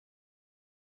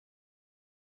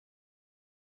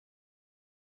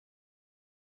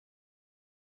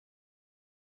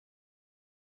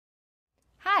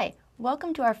Hi,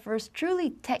 welcome to our first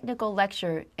truly technical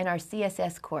lecture in our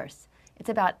CSS course. It's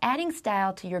about adding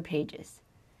style to your pages.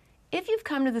 If you've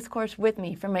come to this course with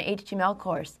me from my HTML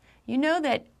course, you know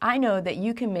that I know that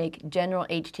you can make general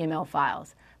HTML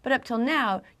files, but up till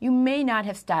now, you may not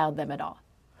have styled them at all.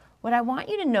 What I want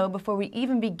you to know before we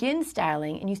even begin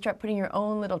styling and you start putting your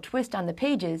own little twist on the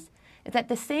pages is that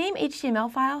the same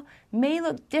HTML file may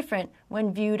look different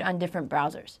when viewed on different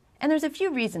browsers. And there's a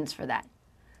few reasons for that.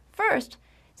 First,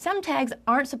 some tags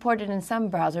aren't supported in some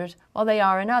browsers while they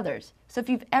are in others. So if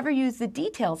you've ever used the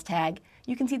details tag,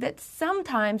 you can see that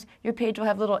sometimes your page will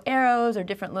have little arrows or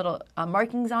different little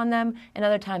markings on them, and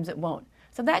other times it won't.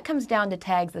 So that comes down to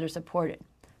tags that are supported.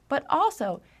 But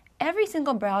also, every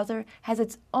single browser has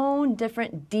its own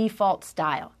different default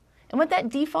style. And what that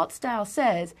default style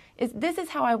says is this is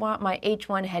how I want my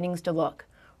H1 headings to look,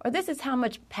 or this is how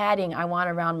much padding I want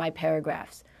around my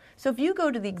paragraphs. So if you go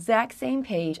to the exact same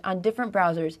page on different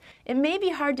browsers, it may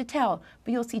be hard to tell,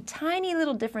 but you'll see tiny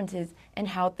little differences in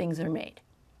how things are made.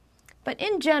 But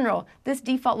in general, this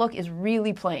default look is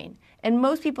really plain. And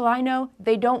most people I know,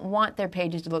 they don't want their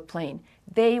pages to look plain.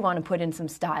 They want to put in some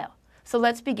style. So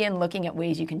let's begin looking at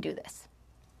ways you can do this.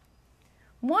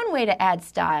 One way to add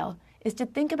style is to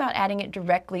think about adding it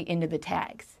directly into the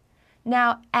tags.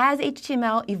 Now, as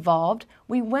HTML evolved,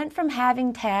 we went from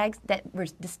having tags that were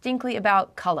distinctly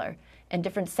about color and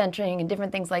different centering and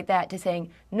different things like that to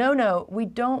saying, no, we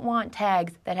don't want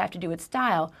tags that have to do with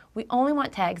style. We only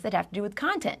want tags that have to do with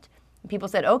content. And people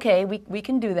said, okay, we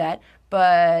can do that,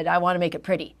 but I want to make it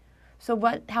pretty. So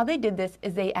how they did this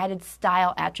is they added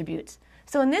style attributes.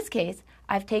 So in this case,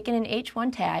 I've taken an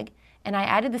H1 tag and I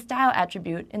added the style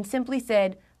attribute and simply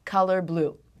said color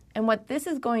blue. And what this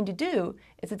is going to do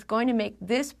is it's going to make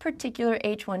this particular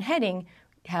H1 heading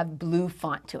have blue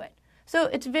font to it. So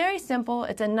it's very simple.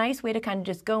 It's a nice way to kind of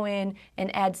just go in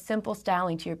and add simple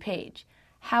styling to your page.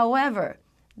 However,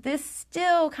 this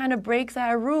still kind of breaks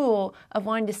our rule of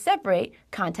wanting to separate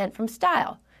content from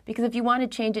style. Because if you want to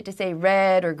change it to say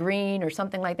red or green or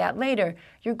something like that later,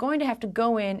 you're going to have to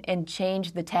go in and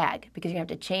change the tag because you have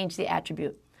to change the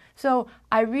attribute. So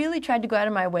I really tried to go out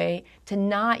of my way to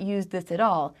not use this at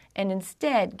all and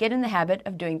instead get in the habit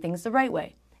of doing things the right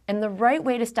way. And the right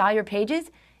way to style your pages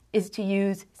is to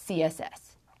use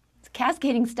CSS.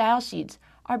 Cascading style sheets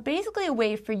are basically a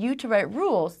way for you to write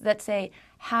rules that say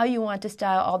how you want to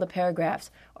style all the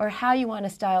paragraphs, or how you want to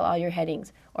style all your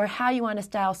headings, or how you want to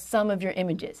style some of your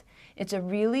images. It's a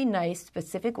really nice,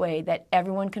 specific way that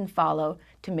everyone can follow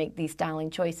to make these styling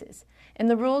choices.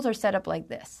 And the rules are set up like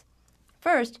this.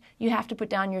 First, you have to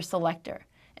put down your selector.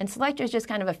 And selector is just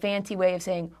kind of a fancy way of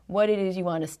saying what it is you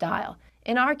want to style.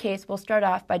 In our case, we'll start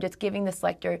off by just giving the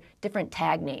selector different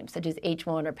tag names, such as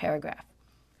H1 or paragraph.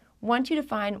 Once you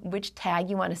define which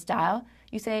tag you want to style,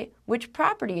 you say which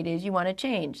property it is you want to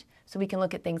change. So we can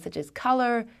look at things such as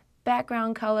color,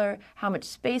 background color, how much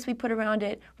space we put around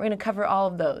it. We're going to cover all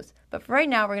of those. But for right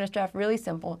now, we're going to start off really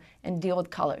simple and deal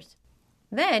with colors.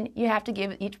 Then you have to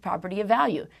give each property a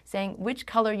value, saying which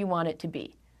color you want it to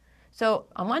be. So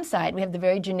on one side, we have the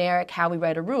very generic how we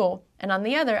write a rule, and on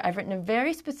the other, I've written a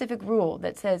very specific rule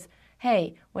that says,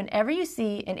 hey, whenever you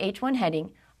see an H1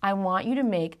 heading, I want you to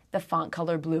make the font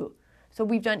color blue. So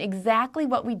we've done exactly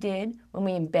what we did when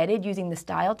we embedded using the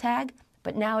style tag,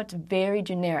 but now it's very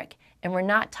generic, and we're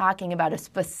not talking about a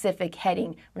specific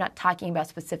heading. We're not talking about a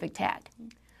specific tag.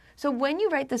 So when you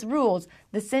write these rules,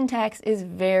 the syntax is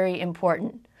very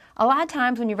important. A lot of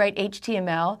times when you write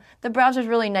HTML, the browser's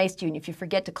really nice to you, and if you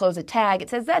forget to close a tag, it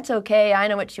says, that's okay, I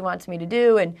know what she wants me to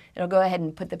do, and it'll go ahead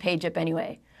and put the page up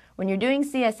anyway. When you're doing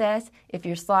CSS, if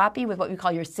you're sloppy with what we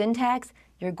call your syntax,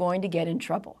 you're going to get in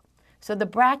trouble. So the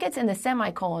brackets and the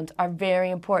semicolons are very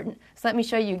important. So let me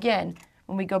show you again.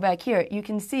 When we go back here, you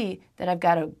can see that I've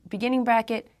got a beginning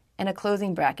bracket and a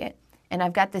closing bracket, and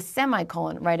I've got this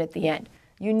semicolon right at the end.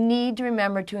 You need to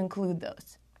remember to include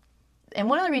those. And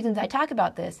one of the reasons I talk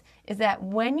about this is that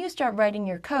when you start writing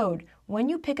your code, when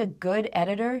you pick a good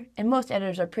editor, and most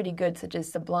editors are pretty good, such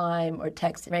as Sublime or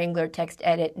Text Wrangler, Text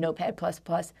Edit, Notepad++,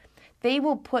 they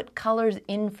will put colors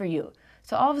in for you.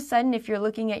 So all of a sudden, if you're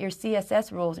looking at your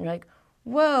CSS rules and you're like,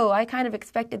 whoa, I kind of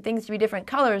expected things to be different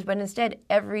colors, but instead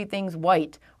everything's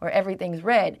white or everything's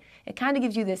red, it kind of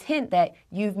gives you this hint that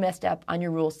you've messed up on your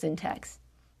rule syntax.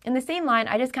 In the same line,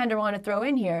 I just kind of want to throw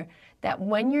in here that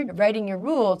when you're writing your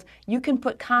rules, you can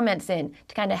put comments in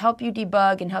to kind of help you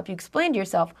debug and help you explain to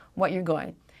yourself what you're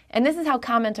going. And this is how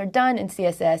comments are done in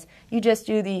CSS. You just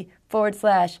do the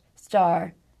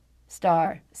 /*/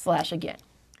 again.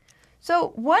 So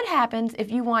what happens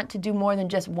if you want to do more than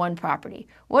just one property?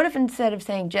 What if instead of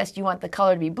saying just you want the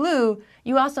color to be blue,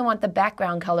 you also want the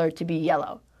background color to be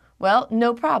yellow? Well,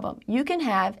 no problem. You can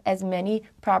have as many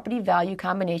property value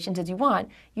combinations as you want.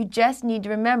 You just need to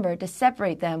remember to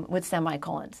separate them with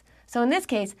semicolons. So in this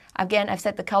case, again, I've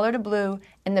set the color to blue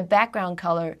and the background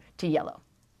color to yellow.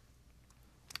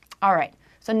 All right,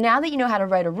 so now that you know how to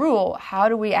write a rule, how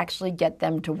do we actually get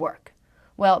them to work?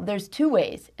 Well, there's two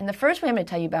ways, and the first way I'm going to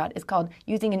tell you about is called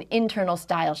using an internal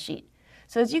style sheet.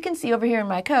 So as you can see over here in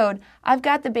my code, I've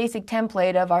got the basic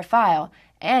template of our file,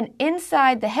 and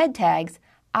inside the head tags,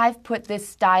 I've put this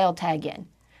style tag in.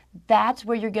 That's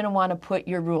where you're going to want to put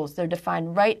your rules. They're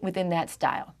defined right within that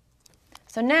style.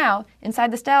 So now,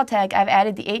 inside the style tag, I've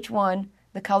added the H1,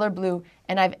 the color blue,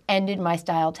 and I've ended my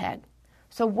style tag.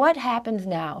 So what happens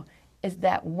now is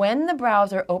that when the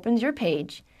browser opens your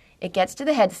page, it gets to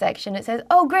the head section, it says,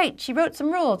 oh great, she wrote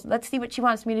some rules, let's see what she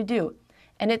wants me to do.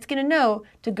 And it's going to know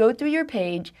to go through your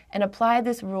page and apply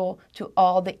this rule to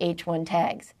all the H1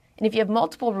 tags. And if you have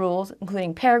multiple rules,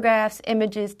 including paragraphs,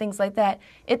 images, things like that,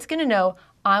 it's going to know,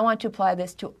 I want to apply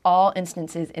this to all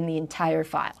instances in the entire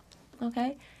file.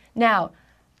 Okay? Now,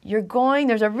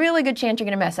 there's a really good chance you're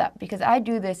going to mess up, because I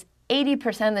do this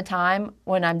 80% of the time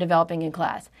when I'm developing in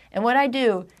class. And what I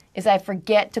do is I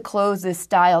forget to close this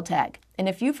style tag. And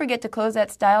if you forget to close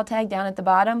that style tag down at the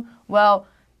bottom, well,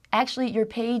 actually your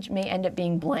page may end up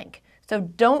being blank. So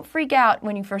don't freak out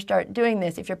when you first start doing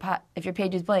this. If your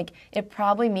page is blank, it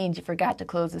probably means you forgot to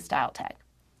close the style tag.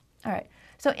 All right,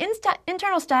 so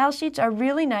internal style sheets are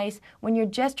really nice when you're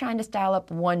just trying to style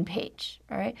up one page,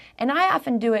 all right? And I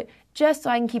often do it just so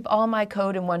I can keep all my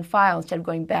code in one file instead of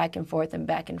going back and forth and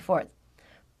back and forth.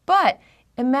 But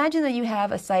imagine that you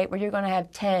have a site where you're going to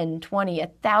have 10, 20,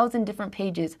 1,000 different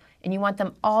pages, and you want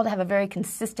them all to have a very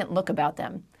consistent look about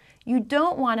them. You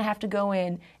don't want to have to go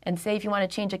in and say if you want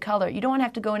to change a color, you don't want to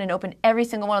have to go in and open every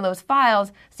single one of those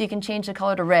files so you can change the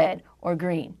color to red or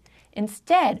green.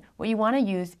 Instead, what you want to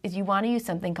use is you want to use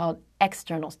something called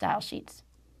external style sheets.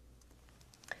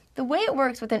 The way it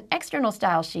works with an external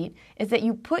style sheet is that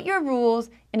you put your rules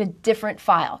in a different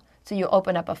file. So you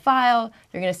open up a file,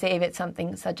 you're going to save it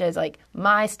something such as like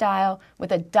my style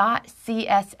with a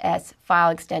 .css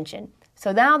file extension.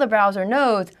 So now the browser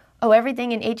knows, oh,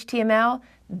 everything in HTML,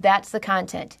 that's the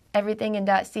content. Everything in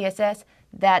 .css,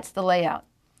 that's the layout.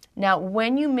 Now,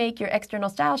 when you make your external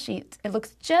style sheets, it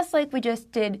looks just like we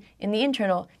just did in the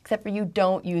internal, except for you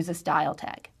don't use a style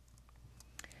tag.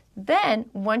 Then,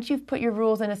 once you've put your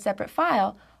rules in a separate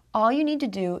file, all you need to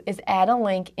do is add a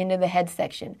link into the head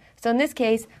section. So in this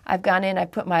case, I've gone in,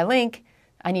 I've put my link.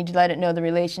 I need to let it know the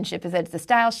relationship is that it's a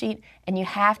style sheet, and you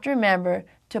have to remember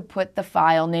to put the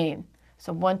file name.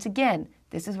 So once again,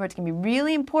 this is where it's going to be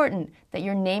really important that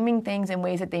you're naming things in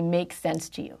ways that they make sense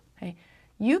to you. Okay?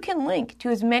 You can link to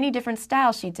as many different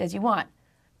style sheets as you want.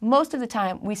 Most of the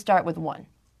time, we start with one.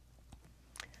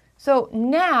 So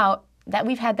now that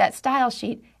we've had that style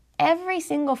sheet, every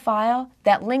single file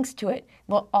that links to it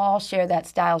will all share that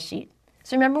style sheet.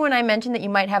 So remember when I mentioned that you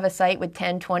might have a site with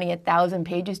 10, 20, 1,000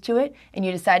 pages to it, and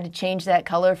you decide to change that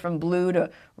color from blue to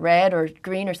red or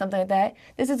green or something like that?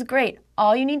 This is great.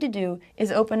 All you need to do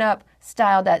is open up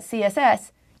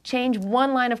style.css, change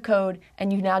one line of code,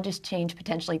 and you've now just changed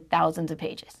potentially thousands of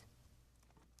pages.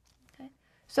 Okay?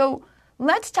 So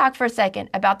let's talk for a second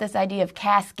about this idea of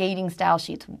cascading style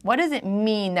sheets. What does it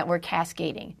mean that we're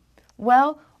cascading?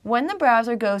 Well, when the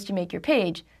browser goes to make your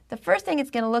page, the first thing it's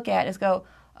going to look at is go,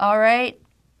 all right,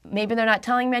 maybe they're not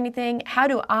telling me anything. How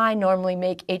do I normally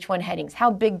make H1 headings?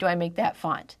 How big do I make that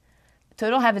font? So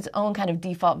it'll have its own kind of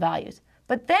default values.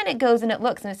 But then it goes and it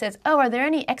looks and it says, oh, are there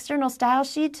any external style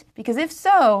sheets? Because if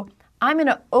so, I'm going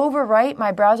to overwrite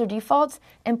my browser defaults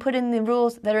and put in the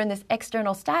rules that are in this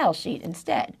external style sheet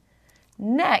instead.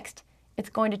 Next, it's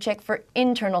going to check for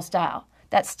internal style,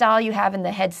 that style you have in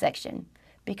the head section.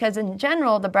 Because in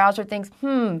general, the browser thinks,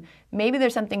 maybe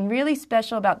there's something really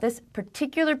special about this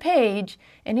particular page,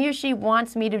 and he or she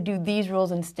wants me to do these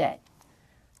rules instead.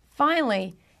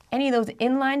 Finally, any of those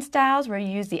inline styles where you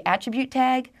use the attribute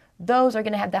tag, those are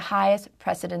going to have the highest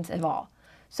precedence of all.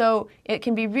 So it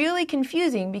can be really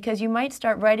confusing because you might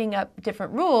start writing up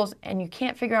different rules and you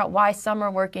can't figure out why some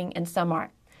are working and some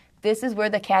aren't. This is where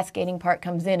the cascading part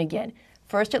comes in again.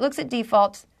 First it looks at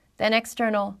defaults, then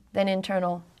external, then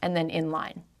internal, and then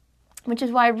inline. Which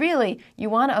is why really you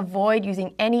want to avoid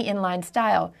using any inline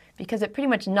style because it pretty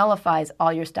much nullifies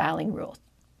all your styling rules.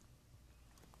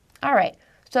 All right,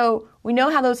 so we know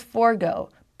how those four go,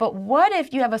 but what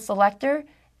if you have a selector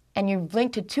and you've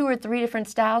linked to 2 or 3 different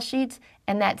style sheets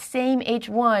and that same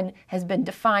H1 has been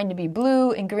defined to be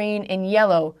blue and green and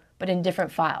yellow, but in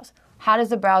different files? how does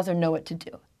the browser know what to do?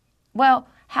 Well,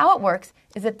 how it works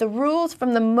is that the rules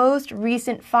from the most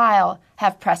recent file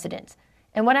have precedence.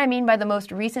 And what I mean by the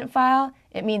most recent file,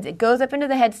 it means it goes up into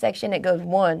the head section, it goes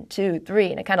 1, 2,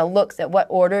 3, and it kind of looks at what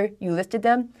order you listed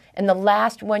them. And the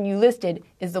last one you listed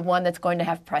is the one that's going to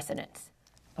have precedence.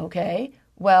 Okay,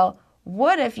 well,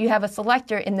 what if you have a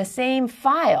selector in the same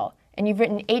file and you've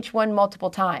written H1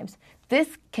 multiple times?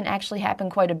 This can actually happen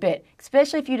quite a bit,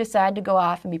 especially if you decide to go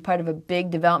off and be part of a big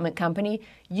development company.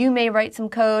 You may write some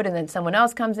code and then someone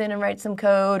else comes in and writes some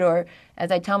code, or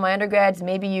as I tell my undergrads,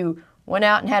 maybe you went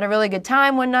out and had a really good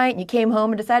time one night and you came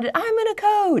home and decided, I'm going to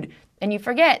code, and you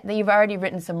forget that you've already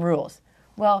written some rules.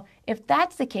 Well, if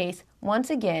that's the case, once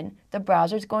again, the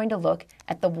browser's going to look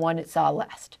at the one it saw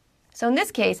last. So in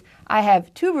this case, I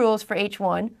have 2 rules for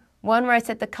H1. One where I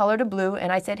set the color to blue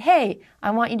and I said, hey, I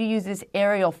want you to use this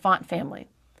Arial font family.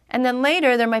 And then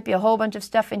later there might be a whole bunch of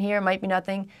stuff in here, it might be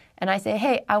nothing, and I say,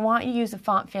 hey, I want you to use the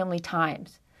font family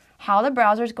Times. How the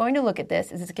browser is going to look at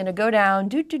this is it's going to go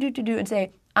down, and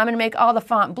say, I'm going to make all the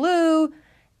font blue,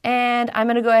 and I'm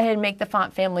going to go ahead and make the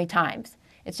font family Times.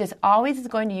 It's just always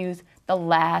going to use the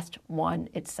last one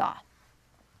it saw.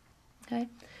 Okay?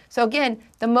 So again,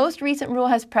 the most recent rule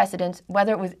has precedence,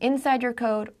 whether it was inside your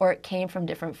code or it came from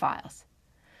different files.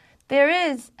 There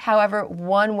is, however,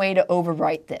 one way to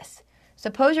overwrite this.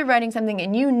 Suppose you're writing something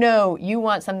and you know you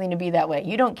want something to be that way.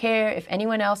 You don't care if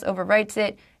anyone else overwrites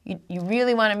it. You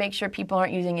really want to make sure people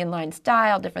aren't using inline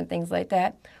style, different things like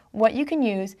that. What you can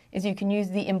use is you can use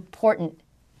the important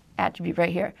attribute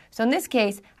right here. So in this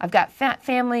case, I've got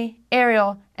family,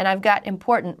 Arial, and I've got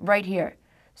important right here.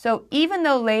 So even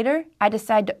though later I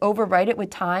decide to overwrite it with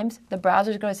Times, the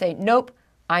browser is going to say, nope,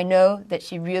 I know that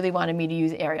she really wanted me to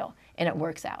use Arial, and it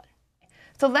works out.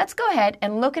 So let's go ahead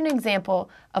and look at an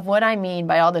example of what I mean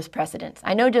by all this precedence.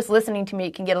 I know just listening to me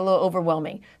can get a little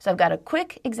overwhelming. So I've got a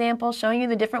quick example showing you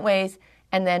the different ways,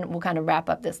 and then we'll kind of wrap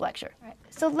up this lecture. All right.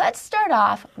 So let's start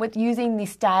off with using the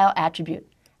style attribute.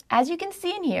 As you can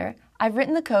see in here, I've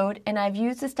written the code, and I've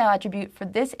used the style attribute for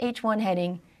this H1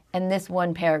 heading and this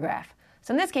one paragraph.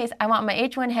 So in this case, I want my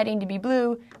H1 heading to be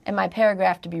blue and my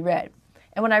paragraph to be red.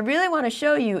 And what I really want to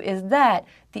show you is that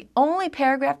the only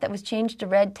paragraph that was changed to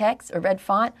red text or red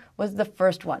font was the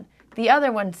first one. The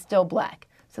other one's still black.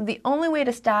 So the only way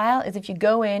to style is if you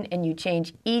go in and you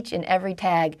change each and every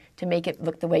tag to make it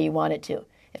look the way you want it to.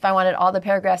 If I wanted all the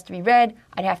paragraphs to be red,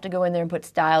 I'd have to go in there and put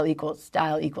style equals,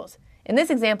 style equals. In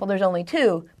this example, there's only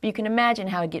 2, but you can imagine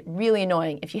how it'd get really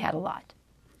annoying if you had a lot.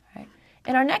 All right.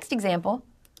 In our next example,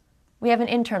 we have an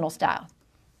internal style.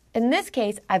 In this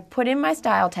case, I've put in my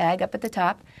style tag up at the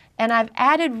top, and I've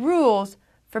added rules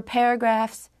for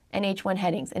paragraphs and H1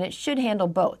 headings, and it should handle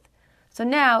both. So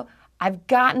now I've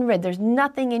gotten rid, there's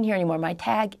nothing in here anymore. My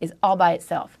tag is all by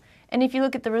itself. And if you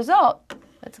look at the result,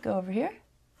 let's go over here.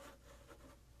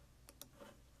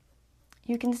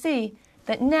 You can see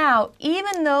that now,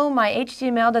 even though my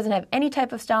HTML doesn't have any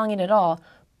type of styling in it at all,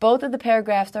 both of the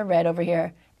paragraphs are red over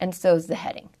here, and so is the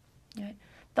heading. Okay.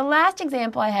 The last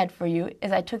example I had for you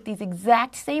is I took these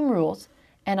exact same rules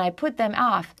and I put them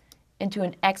off into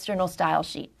an external style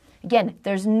sheet. Again,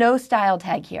 there's no style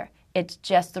tag here. It's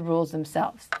just the rules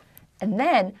themselves. And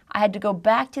then I had to go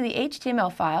back to the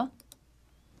HTML file,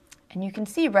 and you can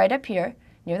see right up here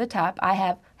near the top I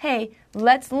have, hey,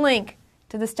 let's link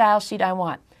to the style sheet I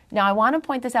want. Now I want to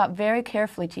point this out very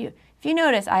carefully to you. If you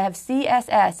notice, I have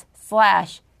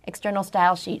CSS/external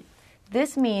style sheet.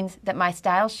 This means that my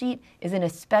style sheet is in a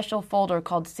special folder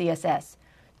called CSS.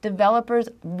 Developers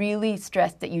really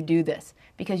stress that you do this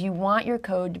because you want your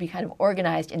code to be kind of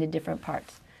organized into different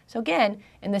parts. So again,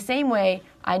 in the same way,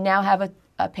 I now have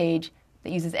a page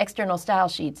that uses external style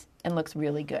sheets and looks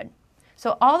really good.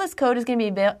 So all this code is going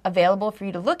to be available for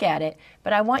you to look at it,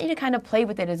 but I want you to kind of play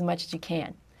with it as much as you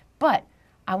can. But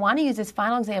I want to use this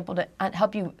final example to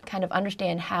help you kind of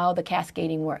understand how the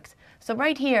cascading works. So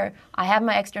right here, I have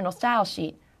my external style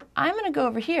sheet. I'm going to go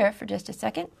over here for just a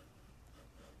second.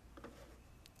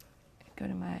 Go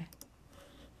to my,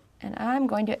 and I'm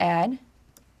going to add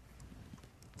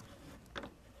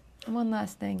one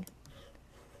last thing.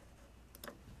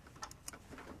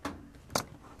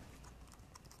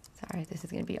 Sorry, this is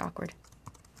going to be awkward.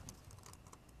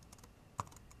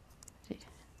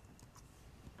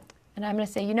 And I'm going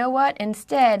to say, you know what?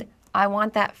 Instead, I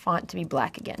want that font to be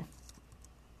black again.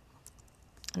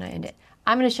 And I end it.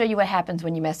 I'm going to show you what happens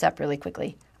when you mess up really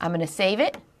quickly. I'm going to save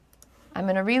it. I'm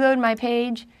going to reload my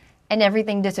page, and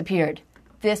everything disappeared.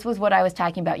 This was what I was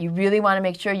talking about. You really want to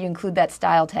make sure you include that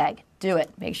style tag. Do it.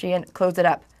 Make sure you close it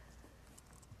up.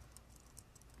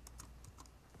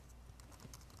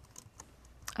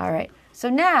 All right. So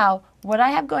now, what I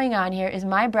have going on here is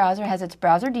my browser has its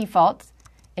browser defaults,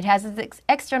 it has its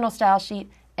external style sheet,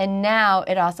 and now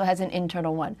it also has an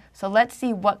internal one. So let's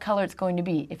see what color it's going to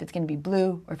be, if it's going to be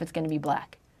blue or if it's going to be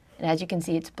black. And as you can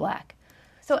see, it's black.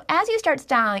 So as you start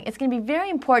styling, it's going to be very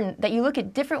important that you look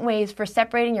at different ways for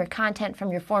separating your content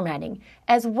from your formatting,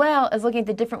 as well as looking at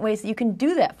the different ways that you can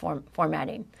do that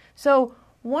formatting. So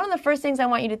one of the first things I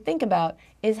want you to think about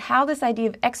is how this idea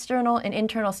of external and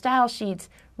internal style sheets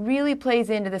really plays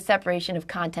into the separation of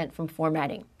content from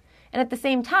formatting. And at the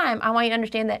same time, I want you to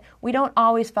understand that we don't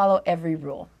always follow every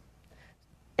rule.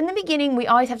 In the beginning, we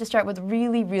always have to start with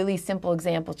really, really simple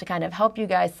examples to kind of help you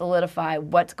guys solidify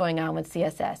what's going on with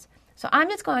CSS. So I'm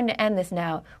just going to end this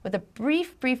now with a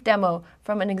brief demo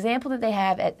from an example that they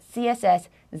have at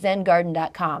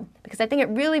CSS3.html, because I think it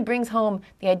really brings home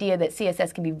the idea that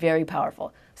CSS can be very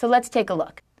powerful. So let's take a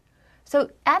look.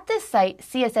 So at this site,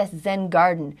 CSS Zen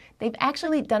Garden, they've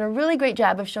actually done a really great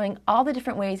job of showing all the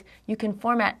different ways you can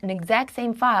format an exact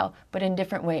same file, but in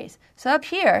different ways. So up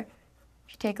here,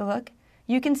 if you take a look,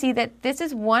 you can see that this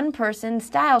is one person's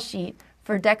style sheet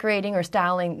for decorating or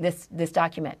styling this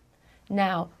document.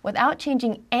 Now, without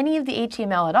changing any of the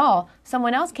HTML at all,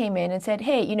 someone else came in and said,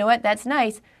 hey, you know what, that's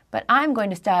nice, but I'm going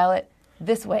to style it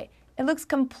this way. It looks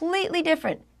completely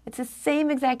different. It's the same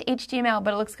exact HTML,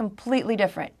 but it looks completely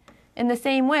different. In the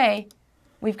same way,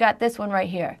 we've got this one right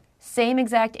here. Same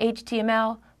exact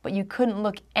HTML, but you couldn't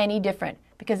look any different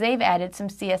because they've added some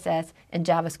CSS and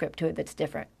JavaScript to it that's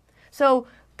different. So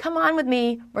come on with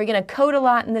me. We're going to code a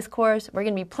lot in this course. We're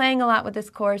going to be playing a lot with this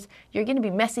course. You're going to be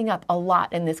messing up a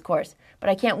lot in this course. But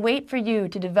I can't wait for you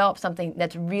to develop something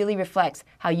that really reflects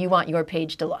how you want your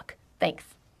page to look. Thanks.